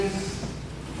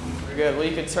Good. Well,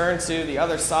 you can turn to the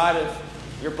other side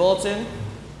of your bulletin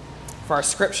for our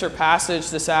scripture passage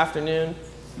this afternoon.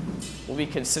 We'll be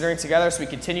considering together as we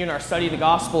continue in our study of the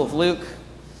Gospel of Luke,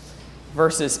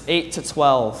 verses 8 to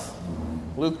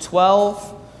 12. Luke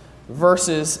 12,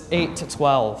 verses 8 to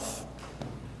 12.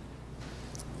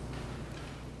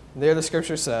 There the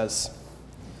scripture says,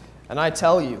 "And I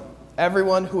tell you,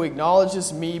 everyone who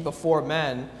acknowledges me before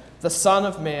men, the Son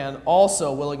of Man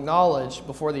also will acknowledge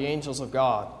before the angels of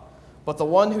God. But the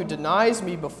one who denies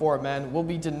me before men will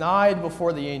be denied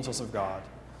before the angels of God.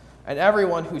 And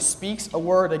everyone who speaks a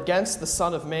word against the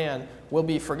Son of Man will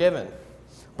be forgiven.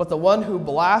 But the one who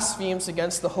blasphemes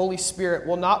against the Holy Spirit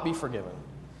will not be forgiven.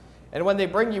 And when they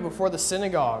bring you before the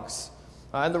synagogues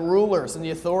and the rulers and the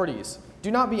authorities,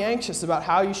 do not be anxious about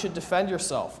how you should defend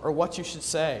yourself or what you should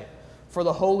say, for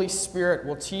the Holy Spirit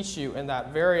will teach you in that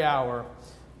very hour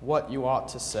what you ought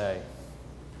to say."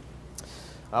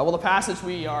 The passage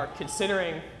we are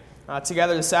considering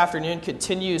together this afternoon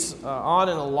continues on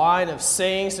in a line of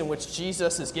sayings in which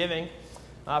Jesus is giving.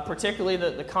 Particularly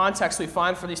the context we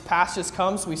find for these passages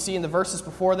comes, we see in the verses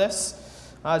before this.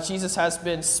 Jesus has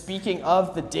been speaking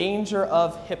of the danger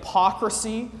of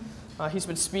hypocrisy. He's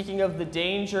been speaking of the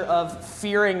danger of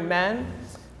fearing men.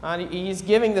 He's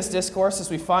giving this discourse, as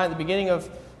we find at the beginning of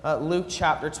Luke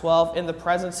chapter 12, in the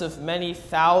presence of many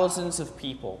thousands of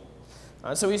people.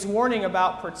 So he's warning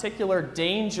about particular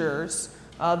dangers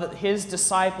that his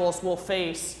disciples will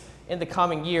face in the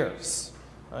coming years.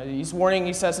 He's warning,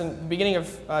 he says in the beginning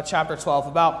of chapter 12,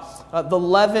 about the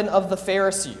leaven of the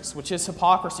Pharisees, which is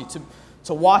hypocrisy,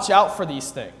 to watch out for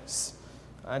these things,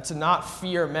 and to not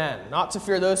fear men, not to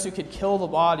fear those who could kill the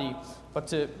body, but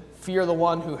to fear the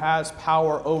one who has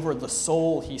power over the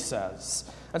soul, he says.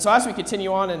 And so as we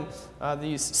continue on in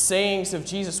these sayings of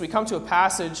Jesus, we come to a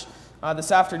passage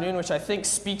this afternoon which I think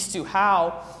speaks to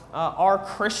how our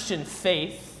Christian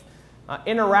faith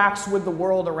interacts with the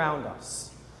world around us.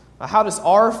 How does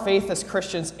our faith as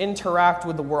Christians interact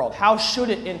with the world? How should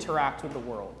it interact with the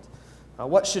world?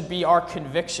 What should be our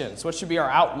convictions? What should be our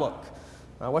outlook?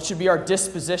 What should be our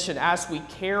disposition as we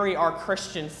carry our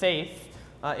Christian faith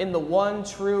in the one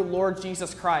true Lord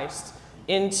Jesus Christ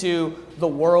into the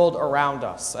world around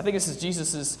us? I think this is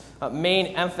Jesus' main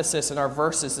emphasis in our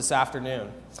verses this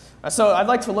afternoon. So I'd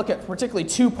like to look at particularly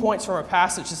 2 points from our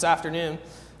passage this afternoon.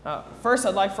 First,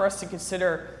 I'd like for us to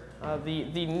consider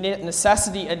the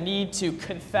necessity and need to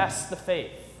confess the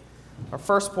faith. Our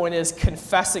first point is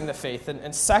confessing the faith.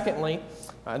 And secondly,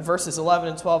 in verses 11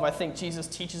 and 12, I think Jesus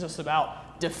teaches us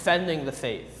about defending the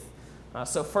faith.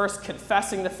 So first,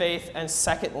 confessing the faith, and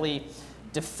secondly,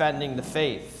 defending the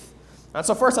faith.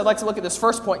 So first, I'd like to look at this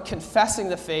first point, confessing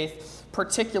the faith,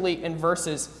 particularly in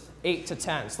verses 8 to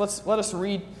 10. So let us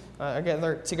read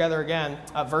together again,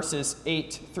 verses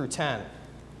 8 through 10.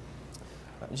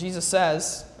 Jesus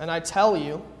says, "And I tell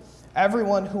you,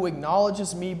 everyone who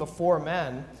acknowledges me before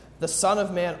men, the Son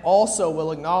of Man also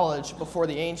will acknowledge before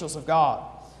the angels of God.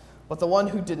 But the one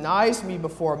who denies me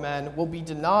before men will be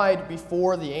denied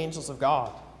before the angels of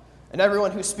God. And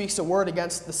everyone who speaks a word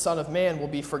against the Son of Man will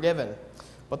be forgiven.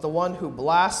 But the one who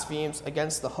blasphemes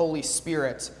against the Holy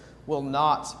Spirit will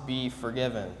not be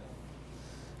forgiven."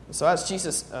 So as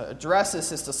Jesus addresses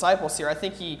his disciples here, I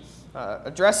think he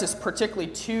addresses particularly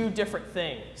two different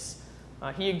things.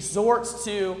 He exhorts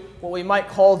to what we might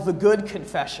call the good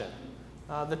confession,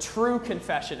 the true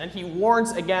confession, and he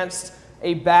warns against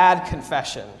a bad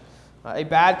confession,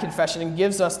 and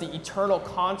gives us the eternal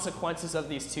consequences of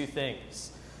these two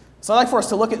things. So I'd like for us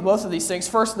to look at both of these things.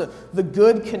 First, the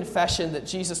good confession that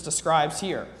Jesus describes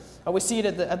here. We see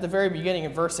it at the very beginning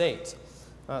in verse 8.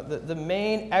 The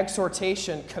main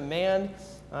exhortation, command,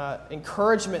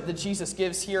 encouragement that Jesus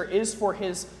gives here is for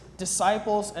his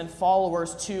disciples and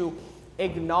followers to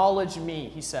acknowledge me,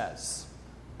 he says,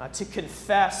 to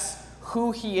confess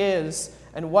who he is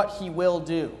and what he will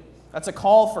do. That's a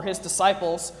call for his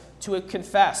disciples to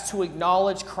confess, to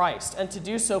acknowledge Christ, and to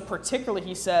do so particularly,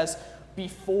 he says,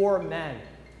 before men.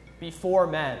 Before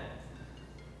men.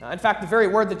 In fact, the very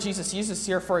word that Jesus uses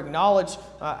here for acknowledge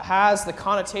has the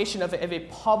connotation of a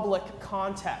public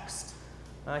context.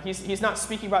 He's not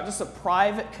speaking about just a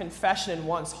private confession in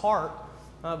one's heart,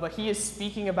 but he is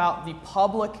speaking about the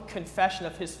public confession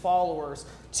of his followers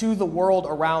to the world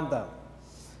around them.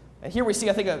 And here we see,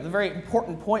 I think, a very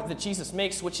important point that Jesus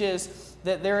makes, which is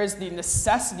that there is the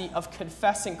necessity of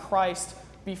confessing Christ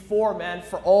before men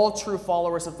for all true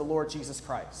followers of the Lord Jesus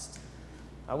Christ.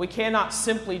 We cannot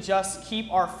simply just keep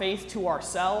our faith to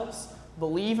ourselves,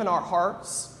 believe in our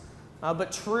hearts,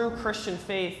 but true Christian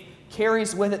faith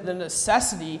carries with it the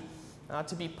necessity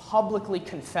to be publicly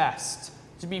confessed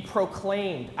to be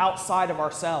proclaimed outside of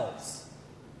ourselves.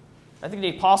 I think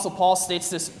the Apostle Paul states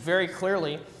this very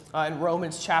clearly in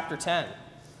Romans chapter 10.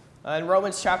 In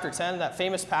Romans chapter 10, that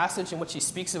famous passage in which he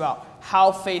speaks about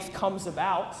how faith comes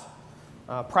about,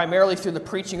 primarily through the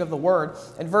preaching of the word.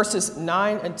 In verses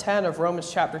 9 and 10 of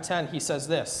Romans chapter 10, he says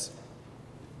this: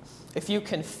 "If you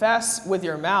confess with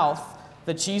your mouth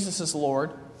that Jesus is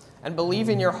Lord, and believe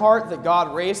in your heart that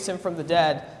God raised him from the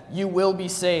dead, you will be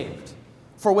saved.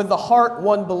 For with the heart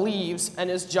one believes and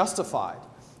is justified,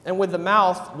 and with the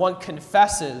mouth one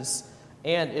confesses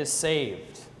and is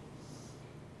saved."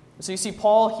 So you see,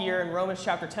 Paul here in Romans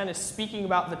chapter 10 is speaking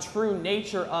about the true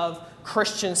nature of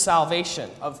Christian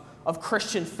salvation, of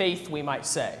Christian faith, we might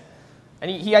say. And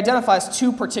he identifies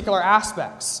two particular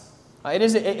aspects. It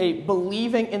is a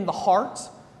believing in the heart.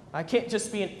 It can't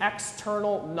just be an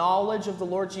external knowledge of the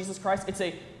Lord Jesus Christ.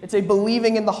 It's a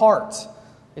believing in the heart.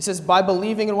 He says, by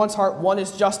believing in one's heart, one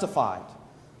is justified.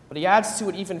 But he adds to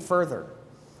it even further,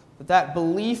 that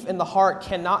belief in the heart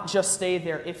cannot just stay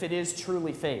there if it is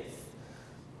truly faith.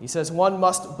 He says one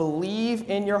must believe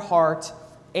in your heart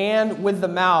and with the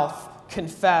mouth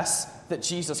confess that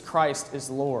Jesus Christ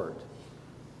is Lord.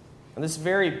 And this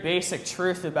very basic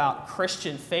truth about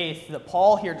Christian faith that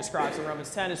Paul here describes in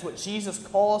Romans 10 is what Jesus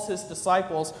calls his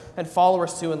disciples and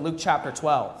followers to in Luke chapter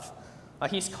 12.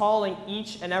 He's calling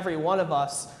each and every one of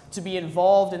us to be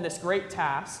involved in this great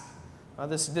task,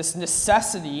 this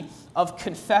necessity of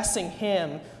confessing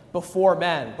him before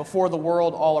men, before the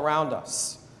world all around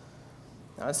us.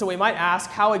 And so we might ask,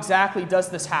 how exactly does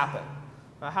this happen?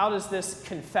 How does this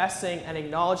confessing and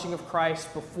acknowledging of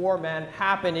Christ before men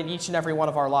happen in each and every one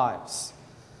of our lives?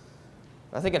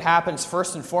 I think it happens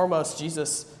first and foremost,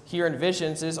 Jesus here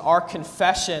envisions, is our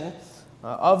confession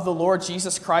of the Lord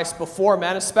Jesus Christ before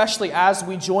men, especially as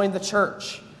we join the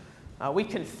church. We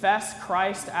confess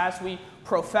Christ as we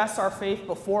profess our faith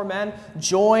before men,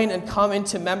 join and come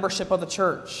into membership of the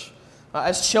church.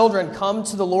 As children come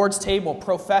to the Lord's table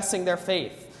professing their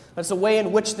faith. That's the way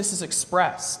in which this is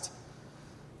expressed.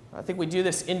 I think we do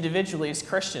this individually as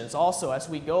Christians also as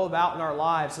we go about in our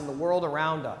lives in the world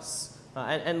around us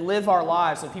and live our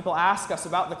lives. When people ask us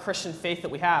about the Christian faith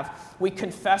that we have, we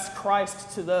confess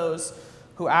Christ to those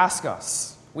who ask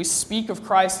us. We speak of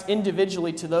Christ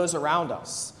individually to those around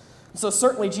us. And so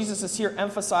certainly Jesus is here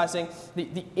emphasizing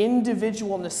the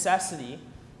individual necessity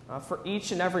for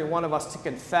each and every one of us to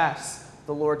confess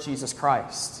the Lord Jesus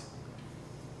Christ.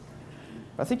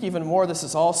 I think even more, this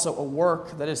is also a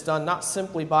work that is done not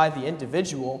simply by the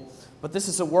individual, but this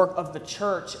is a work of the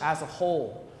church as a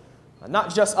whole.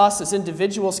 Not just us as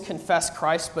individuals confess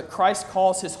Christ, but Christ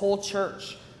calls his whole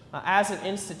church as an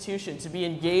institution to be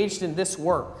engaged in this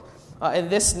work, in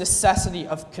this necessity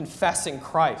of confessing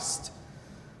Christ.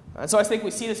 And so I think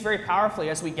we see this very powerfully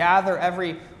as we gather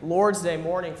every Lord's Day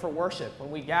morning for worship.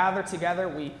 When we gather together,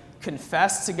 we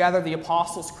confess together the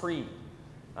Apostles' Creed.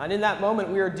 And in that moment,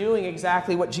 we are doing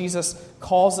exactly what Jesus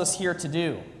calls us here to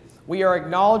do. We are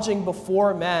acknowledging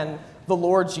before men the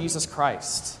Lord Jesus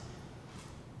Christ.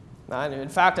 And in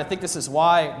fact, I think this is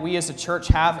why we as a church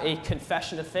have a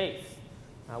confession of faith.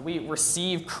 We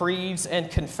receive creeds and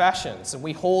confessions, and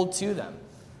we hold to them.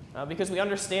 Because we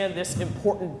understand this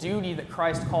important duty that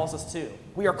Christ calls us to.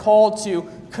 We are called to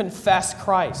confess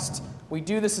Christ. We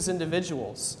do this as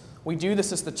individuals. We do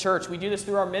this as the church. We do this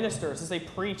through our ministers as they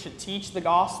preach and teach the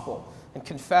gospel and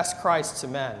confess Christ to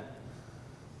men.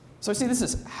 So see, this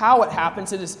is how it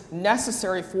happens. It is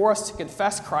necessary for us to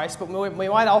confess Christ, but we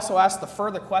might also ask the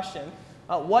further question,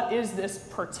 what is this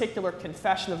particular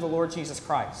confession of the Lord Jesus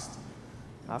Christ?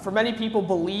 For many people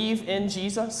believe in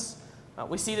Jesus.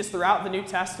 We see this throughout the New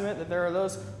Testament, that there are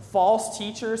those false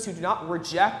teachers who do not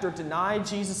reject or deny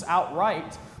Jesus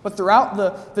outright. But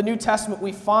throughout the New Testament,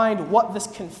 we find what this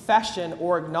confession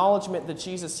or acknowledgement that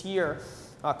Jesus here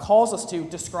calls us to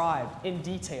describe in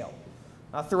detail.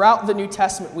 Throughout the New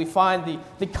Testament, we find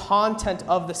the content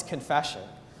of this confession.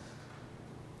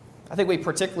 I think we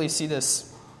particularly see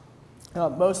this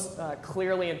most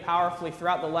clearly and powerfully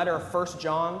throughout the letter of 1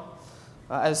 John,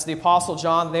 as the Apostle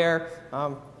John there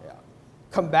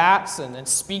combats and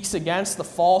speaks against the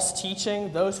false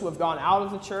teaching, those who have gone out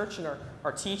of the church and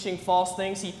are teaching false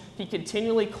things. He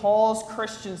continually calls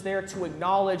Christians there to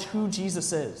acknowledge who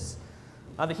Jesus is,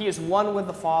 that he is one with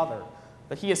the Father,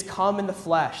 that he has come in the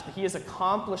flesh, that he has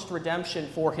accomplished redemption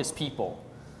for his people.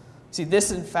 See,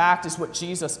 this in fact is what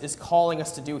Jesus is calling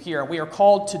us to do here. We are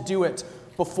called to do it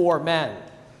before men.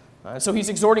 So he's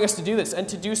exhorting us to do this, and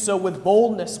to do so with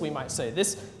boldness, we might say.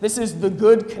 This is the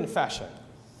good confession.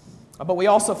 But we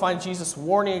also find Jesus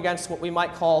warning against what we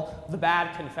might call the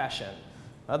bad confession.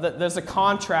 There's a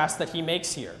contrast that he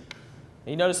makes here.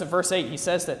 And you notice in verse 8, he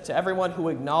says that to everyone who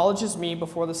acknowledges me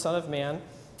before the Son of Man,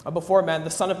 before men,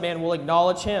 the Son of Man will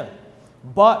acknowledge him.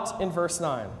 But, in verse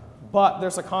 9, but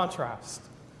there's a contrast,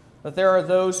 that there are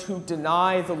those who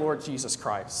deny the Lord Jesus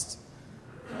Christ,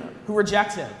 who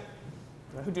reject him,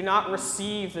 who do not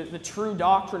receive the true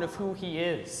doctrine of who he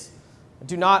is,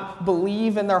 do not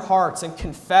believe in their hearts and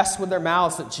confess with their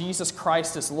mouths that Jesus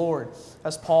Christ is Lord,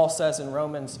 as Paul says in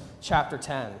Romans chapter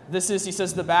 10. This is, he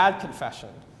says, the bad confession.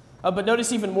 But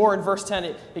notice even more in verse 10,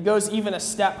 it goes even a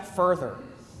step further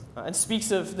and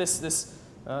speaks of this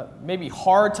maybe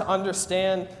hard to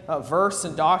understand verse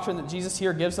and doctrine that Jesus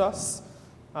here gives us,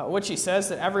 which he says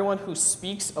that everyone who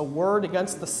speaks a word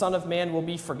against the Son of Man will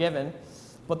be forgiven,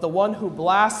 but the one who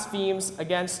blasphemes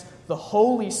against the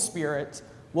Holy Spirit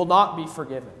will not be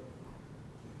forgiven.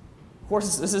 Of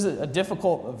course, this is a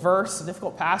difficult verse, a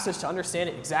difficult passage to understand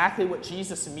exactly what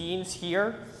Jesus means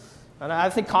here. And I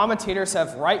think commentators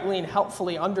have rightly and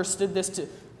helpfully understood this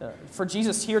for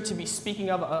Jesus here to be speaking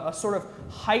of a sort of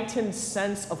heightened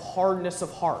sense of hardness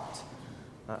of heart.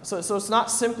 So it's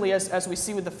not simply, as we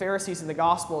see with the Pharisees in the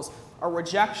Gospels, a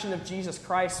rejection of Jesus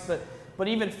Christ, but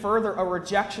even further, a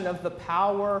rejection of the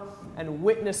power and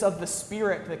witness of the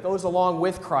Spirit that goes along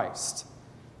with Christ.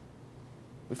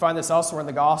 We find this elsewhere in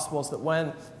the Gospels, that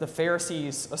when the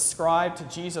Pharisees ascribe to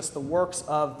Jesus the works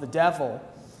of the devil,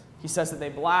 he says that they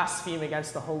blaspheme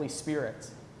against the Holy Spirit.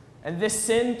 And this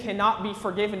sin cannot be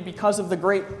forgiven because of the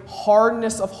great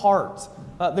hardness of heart,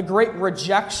 the great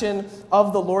rejection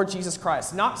of the Lord Jesus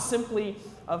Christ. Not simply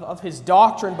of his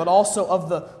doctrine, but also of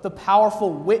the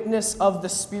powerful witness of the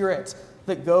Spirit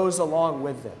that goes along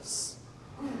with this.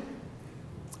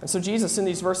 And so Jesus in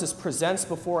these verses presents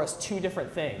before us two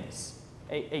different things: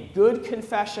 a good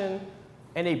confession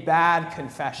and a bad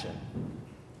confession.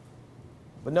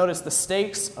 But notice the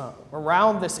stakes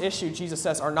around this issue, Jesus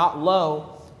says, are not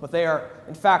low, but they are,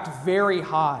 in fact, very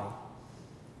high.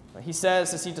 He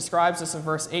says, as he describes this in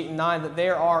verse 8 and 9, that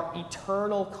there are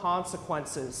eternal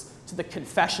consequences to the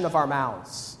confession of our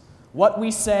mouths. What we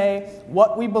say,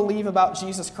 what we believe about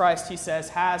Jesus Christ, he says,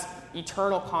 has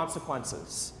eternal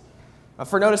consequences.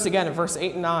 For notice again in verse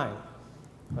 8 and 9,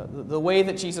 the way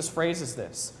that Jesus phrases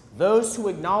this. Those who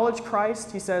acknowledge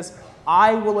Christ, he says,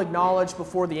 I will acknowledge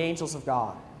before the angels of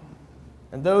God.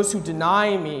 And those who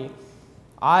deny me,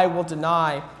 I will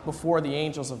deny before the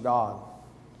angels of God.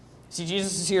 See,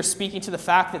 Jesus is here speaking to the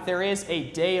fact that there is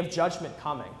a day of judgment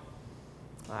coming.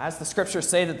 As the scriptures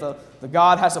say, that the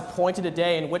God has appointed a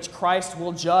day in which Christ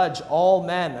will judge all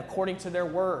men according to their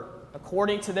word,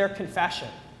 according to their confession.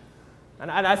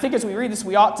 And I think as we read this,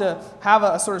 we ought to have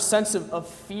a sort of sense of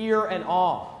fear and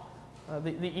awe.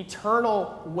 The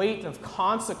eternal weight of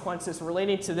consequences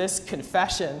relating to this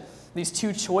confession, these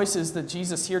two choices that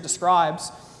Jesus here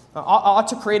describes, ought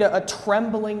to create a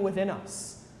trembling within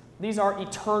us. These are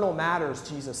eternal matters,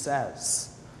 Jesus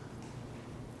says.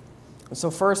 And so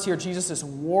first here, Jesus is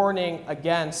warning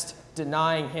against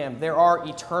denying him. There are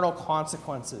eternal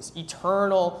consequences,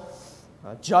 eternal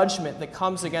judgment that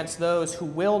comes against those who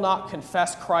will not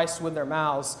confess Christ with their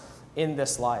mouths in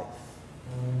this life.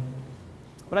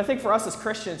 But I think for us as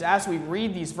Christians, as we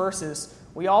read these verses,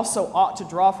 we also ought to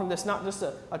draw from this not just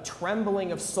a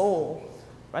trembling of soul,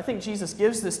 but I think Jesus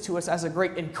gives this to us as a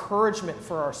great encouragement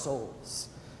for our souls,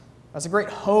 as a great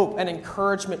hope and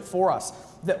encouragement for us,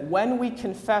 that when we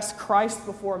confess Christ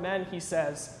before men, he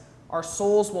says, our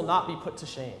souls will not be put to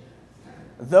shame.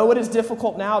 Though it is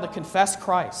difficult now to confess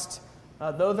Christ,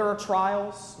 though there are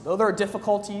trials, though there are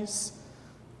difficulties,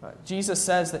 Jesus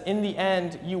says that in the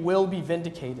end, you will be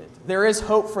vindicated. There is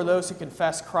hope for those who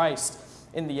confess Christ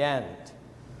in the end.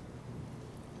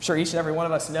 I'm sure each and every one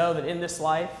of us know that in this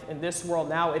life, in this world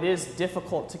now, it is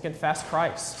difficult to confess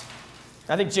Christ.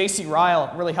 I think J.C.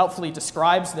 Ryle really helpfully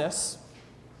describes this.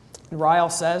 Ryle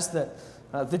says that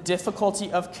the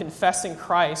difficulty of confessing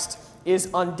Christ is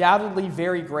undoubtedly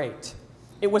very great.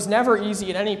 It was never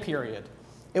easy in any period.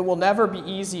 It will never be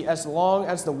easy as long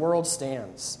as the world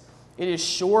stands. It is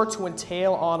sure to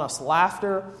entail on us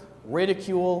laughter,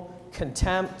 ridicule,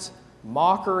 contempt,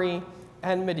 mockery,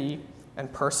 enmity,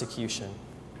 and persecution.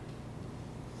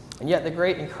 And yet the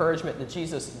great encouragement that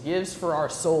Jesus gives for our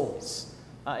souls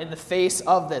in the face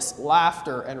of this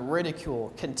laughter and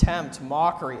ridicule, contempt,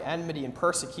 mockery, enmity, and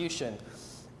persecution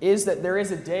is that there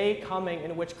is a day coming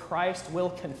in which Christ will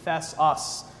confess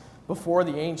us before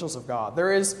the angels of God.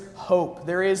 There is hope.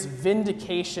 There is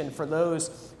vindication for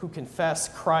those who confess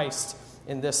Christ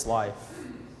in this life.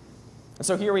 And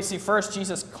so here we see first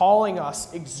Jesus calling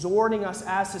us, exhorting us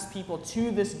as his people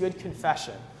to this good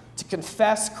confession, to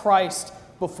confess Christ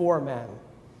before men.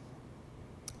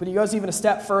 But he goes even a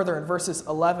step further in verses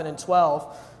 11 and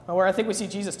 12, where I think we see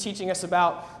Jesus teaching us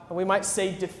about, we might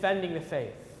say, defending the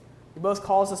faith. He both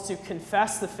calls us to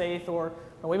confess the faith, or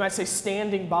we might say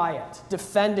standing by it,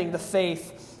 defending the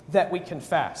faith that we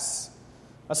confess.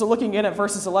 So looking in at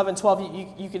verses 11,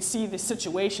 12, you can see the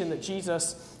situation that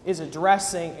Jesus is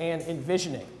addressing and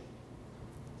envisioning.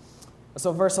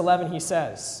 So verse 11, he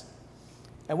says,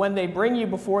 "And when they bring you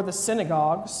before the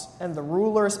synagogues and the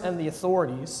rulers and the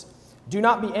authorities, do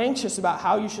not be anxious about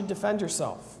how you should defend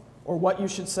yourself or what you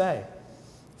should say,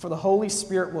 for the Holy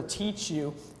Spirit will teach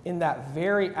you in that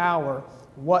very hour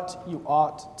what you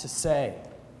ought to say."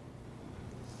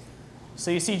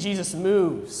 So you see Jesus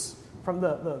moves from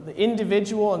the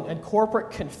individual and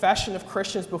corporate confession of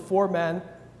Christians before men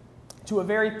to a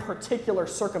very particular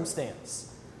circumstance.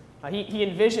 He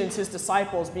envisions his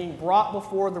disciples being brought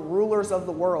before the rulers of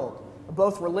the world,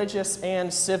 both religious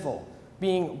and civil,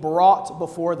 being brought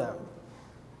before them.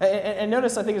 And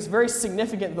notice, I think it's very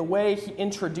significant the way he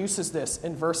introduces this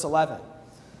in verse 11.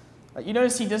 You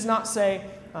notice he does not say,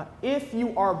 if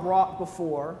you are brought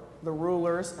before the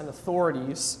rulers and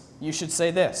authorities, you should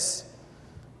say this.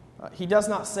 He does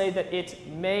not say that it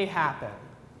may happen,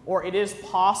 or it is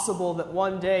possible that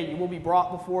one day you will be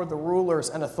brought before the rulers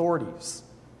and authorities.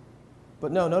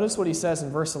 But no, notice what he says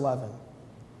in verse 11.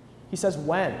 He says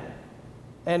when,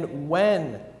 and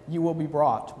when you will be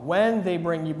brought, when they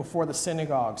bring you before the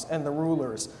synagogues and the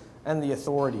rulers and the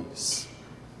authorities.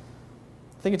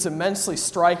 I think it's immensely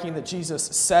striking that Jesus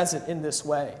says it in this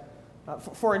way.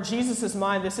 For in Jesus'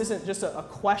 mind, this isn't just a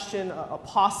question, a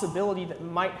possibility that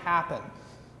might happen.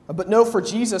 But no, for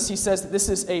Jesus, he says that this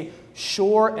is a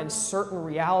sure and certain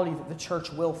reality that the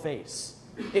church will face.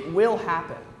 It will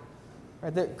happen.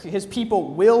 Right? That his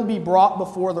people will be brought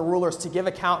before the rulers to give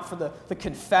account for the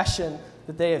confession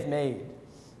that they have made.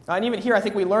 And even here, I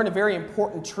think we learn a very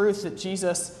important truth that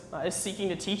Jesus is seeking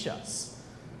to teach us.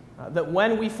 That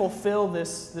when we fulfill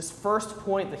this first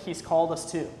point that he's called us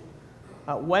to,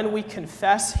 when we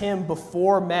confess him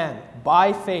before men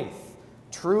by faith,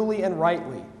 truly and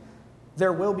rightly,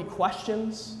 there will be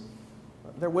questions,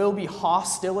 there will be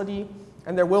hostility,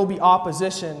 and there will be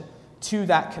opposition to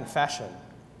that confession.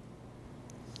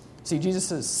 See,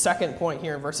 Jesus' second point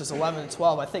here in verses 11 and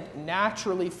 12, I think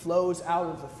naturally flows out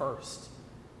of the first.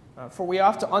 For we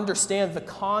have to understand the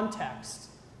context,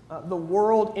 the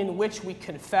world in which we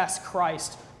confess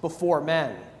Christ before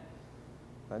men.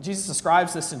 Jesus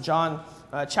describes this in John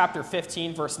chapter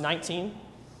 15, verse 19,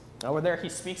 where there he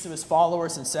speaks of his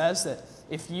followers and says that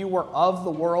if you were of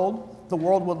the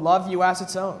world would love you as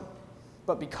its own.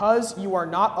 But because you are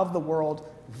not of the world,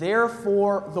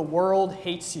 therefore the world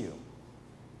hates you.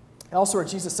 Elsewhere,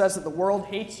 Jesus says that the world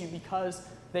hates you because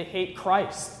they hate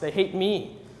Christ. They hate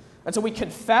me. And so we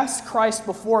confess Christ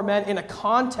before men in a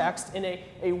context, in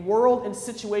a world and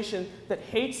situation that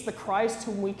hates the Christ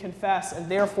whom we confess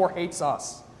and therefore hates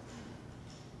us.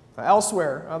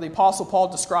 Elsewhere, the Apostle Paul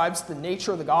describes the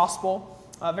nature of the gospel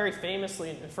very famously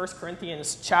in 1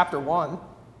 Corinthians chapter 1,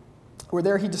 where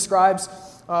there he describes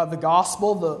the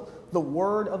gospel, the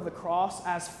word of the cross,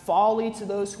 as folly to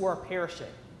those who are perishing.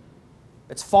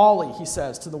 It's folly, he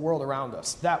says, to the world around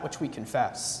us, that which we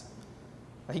confess.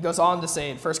 He goes on to say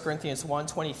in 1 Corinthians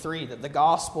 1:23 that the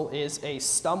gospel is a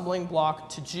stumbling block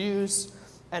to Jews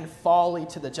and folly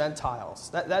to the Gentiles.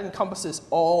 That encompasses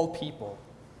all people.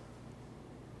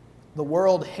 The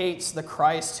world hates the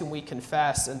Christ whom we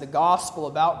confess, and the gospel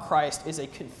about Christ is a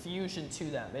confusion to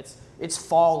them. It's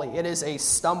folly. It is a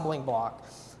stumbling block.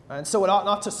 And so it ought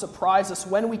not to surprise us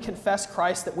when we confess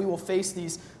Christ that we will face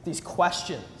these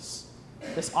questions,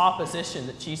 this opposition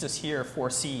that Jesus here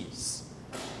foresees.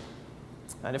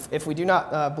 And if we do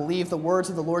not believe the words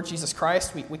of the Lord Jesus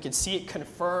Christ, we can see it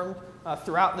confirmed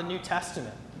throughout the New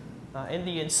Testament. In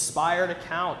the inspired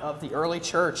account of the early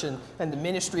church and the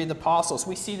ministry of the apostles,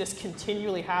 we see this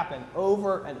continually happen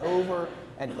over and over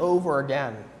and over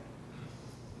again.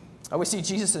 We see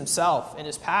Jesus himself in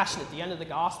his passion at the end of the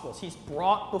Gospels. He's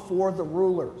brought before the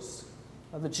rulers,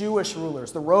 the Jewish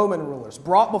rulers, the Roman rulers,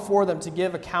 brought before them to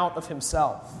give account of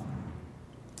himself.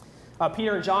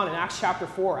 Peter and John in Acts chapter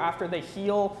 4, after they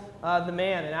heal the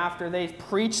man and after they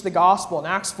preach the gospel, in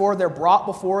Acts 4, they're brought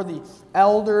before the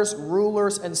elders,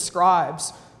 rulers, and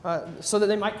scribes so that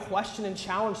they might question and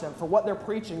challenge them for what they're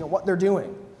preaching and what they're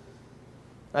doing.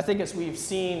 I think as we've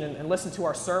seen and listened to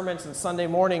our sermons and Sunday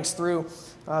mornings through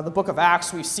the book of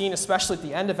Acts, we've seen, especially at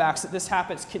the end of Acts, that this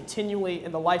happens continually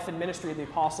in the life and ministry of the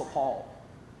Apostle Paul.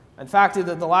 In fact,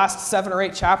 the last 7 or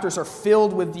 8 chapters are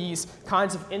filled with these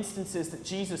kinds of instances that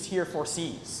Jesus here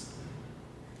foresees.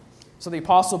 So the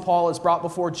Apostle Paul is brought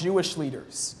before Jewish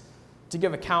leaders to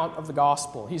give account of the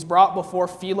gospel. He's brought before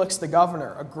Felix the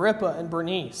governor, Agrippa and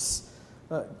Bernice,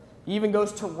 He even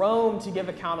goes to Rome to give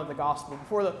account of the gospel.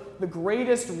 Before the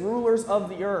greatest rulers of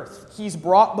the earth, he's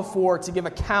brought before to give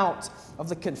account of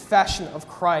the confession of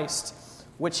Christ,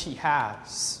 which he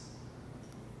has.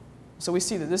 So we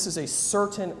see that this is a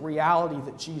certain reality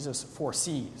that Jesus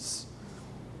foresees.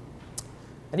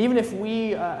 And even if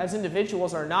we as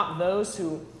individuals are not those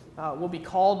who will be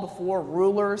called before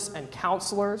rulers and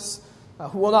counselors,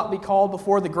 who will not be called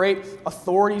before the great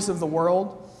authorities of the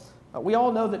world, we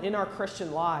all know that in our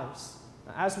Christian lives,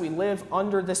 as we live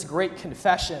under this great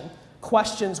confession,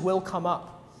 questions will come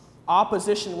up.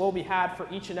 Opposition will be had for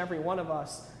each and every one of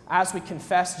us as we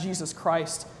confess Jesus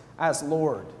Christ as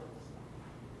Lord.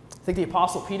 I think the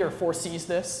Apostle Peter foresees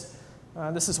this.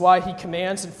 This is why he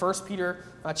commands in 1 Peter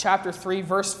chapter 3,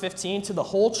 verse 15 to the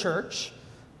whole church.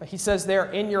 He says there,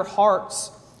 "In your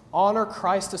hearts, honor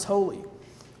Christ as holy,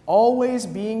 always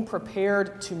being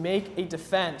prepared to make a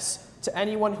defense to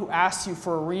anyone who asks you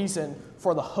for a reason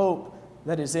for the hope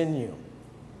that is in you."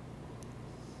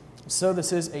 So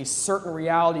this is a certain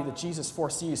reality that Jesus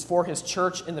foresees for his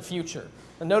church in the future.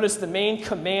 And notice the main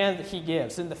command that he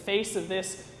gives. In the face of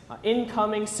this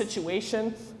incoming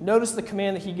situation, notice the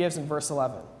command that he gives in verse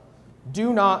 11.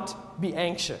 Do not be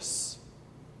anxious.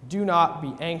 Do not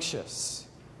be anxious.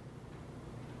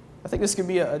 I think this can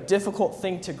be a difficult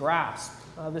thing to grasp,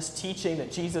 this teaching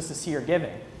that Jesus is here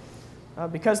giving.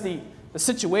 Because the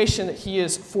situation that he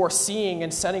is foreseeing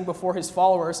and setting before his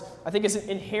followers, I think, is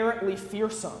inherently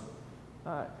fearsome.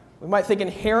 We might think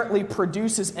inherently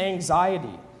produces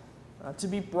anxiety. To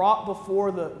be brought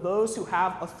before those who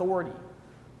have authority,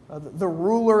 the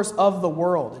rulers of the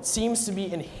world. It seems to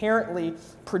be inherently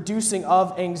producing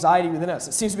of anxiety within us.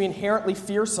 It seems to be inherently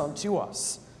fearsome to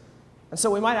us. And so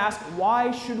we might ask,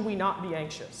 why should we not be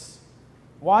anxious?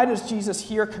 Why does Jesus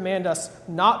here command us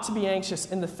not to be anxious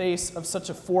in the face of such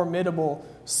a formidable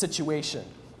situation?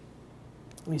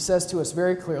 And he says to us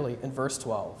very clearly in verse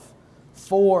 12,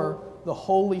 "For the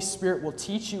Holy Spirit will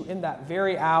teach you in that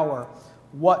very hour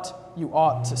what you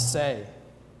ought to say."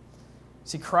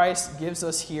 See, Christ gives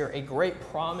us here a great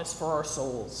promise for our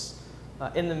souls.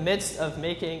 In the midst of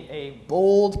making a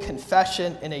bold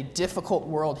confession in a difficult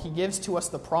world, he gives to us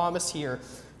the promise here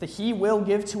that he will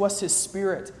give to us his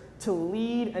Spirit to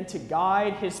lead and to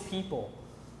guide his people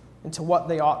into what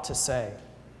they ought to say.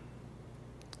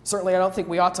 Certainly, I don't think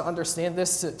we ought to understand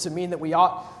this to mean that we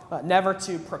ought never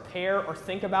to prepare or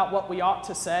think about what we ought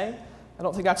to say. I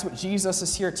don't think that's what Jesus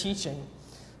is here teaching.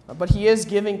 But he is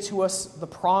giving to us the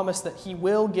promise that he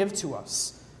will give to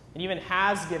us, and even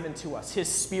has given to us, his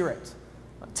Spirit,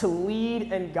 to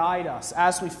lead and guide us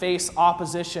as we face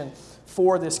opposition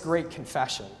for this great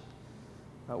confession.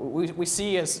 We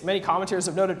see, as many commentators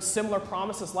have noted, similar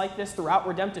promises like this throughout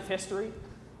redemptive history.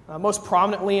 Most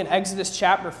prominently in Exodus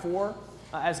chapter 4,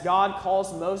 as God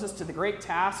calls Moses to the great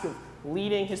task of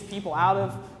leading his people out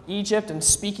of Egypt and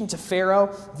speaking to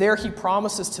Pharaoh. There he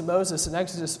promises to Moses in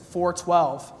Exodus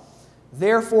 4:12,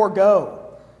 "Therefore go,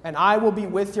 and I will be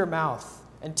with your mouth,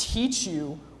 and teach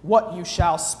you what you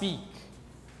shall speak."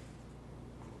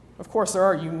 Of course, there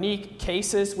are unique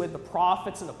cases with the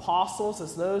prophets and apostles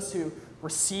as those who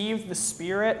received the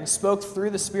Spirit and spoke through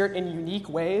the Spirit in unique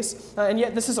ways. And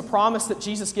yet this is a promise that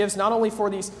Jesus gives not only for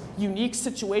these unique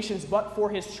situations, but for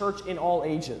his church in all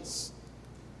ages.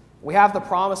 We have the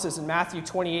promises in Matthew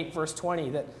 28, verse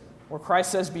 20, where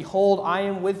Christ says, "Behold, I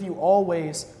am with you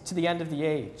always to the end of the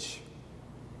age."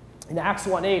 In Acts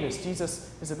 1:8, as Jesus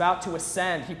is about to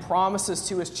ascend, he promises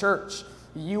to his church,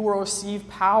 "You will receive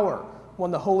power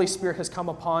when the Holy Spirit has come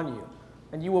upon you,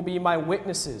 and you will be my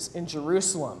witnesses in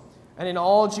Jerusalem and in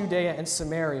all Judea and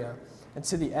Samaria and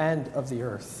to the end of the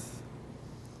earth."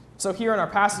 So here in our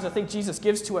passage, I think Jesus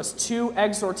gives to us two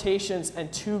exhortations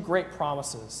and two great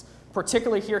promises.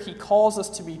 Particularly here, he calls us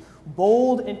to be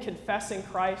bold in confessing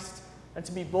Christ and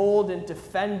to be bold in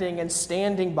defending and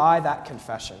standing by that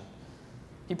confession.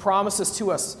 He promises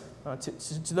to us,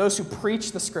 to those who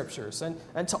preach the Scriptures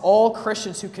and to all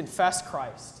Christians who confess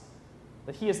Christ,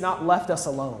 that he has not left us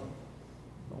alone.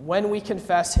 When we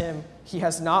confess him, he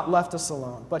has not left us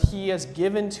alone, but he has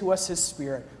given to us his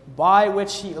Spirit, by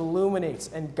which he illuminates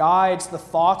and guides the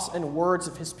thoughts and words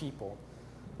of his people,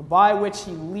 by which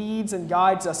he leads and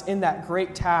guides us in that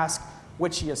great task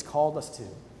which he has called us to.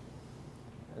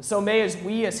 And so may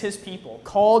we as his people,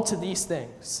 called to these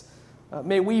things,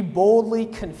 may we boldly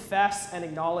confess and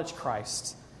acknowledge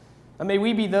Christ. And may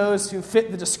we be those who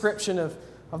fit the description of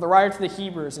the writer to the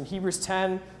Hebrews in Hebrews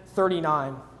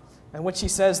 10:39, in which he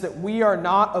says that we are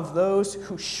not of those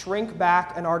who shrink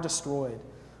back and are destroyed,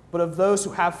 but of those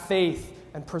who have faith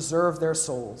and preserve their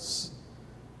souls.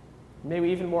 May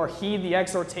we even more heed the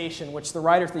exhortation which the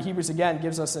writer of the Hebrews again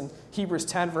gives us in Hebrews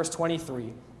 10, verse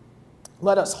 23.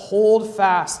 Let us hold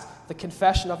fast the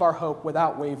confession of our hope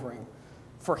without wavering,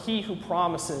 for he who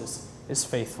promises is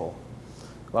faithful.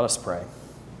 Let us pray.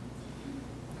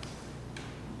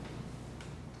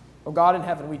 O God in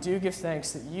heaven, we do give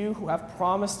thanks that you who have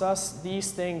promised us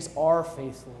these things are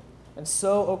faithful. And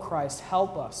so, O Christ,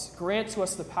 help us. Grant to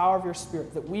us the power of your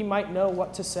Spirit that we might know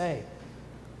what to say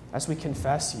as we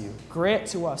confess you. Grant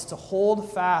to us to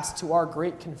hold fast to our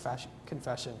great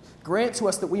confession. Grant to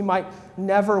us that we might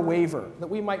never waver, that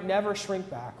we might never shrink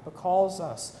back, but calls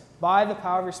us by the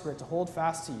power of your Spirit to hold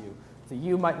fast to you, that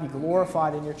you might be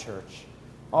glorified in your church.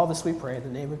 All this we pray in the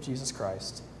name of Jesus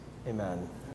Christ. Amen.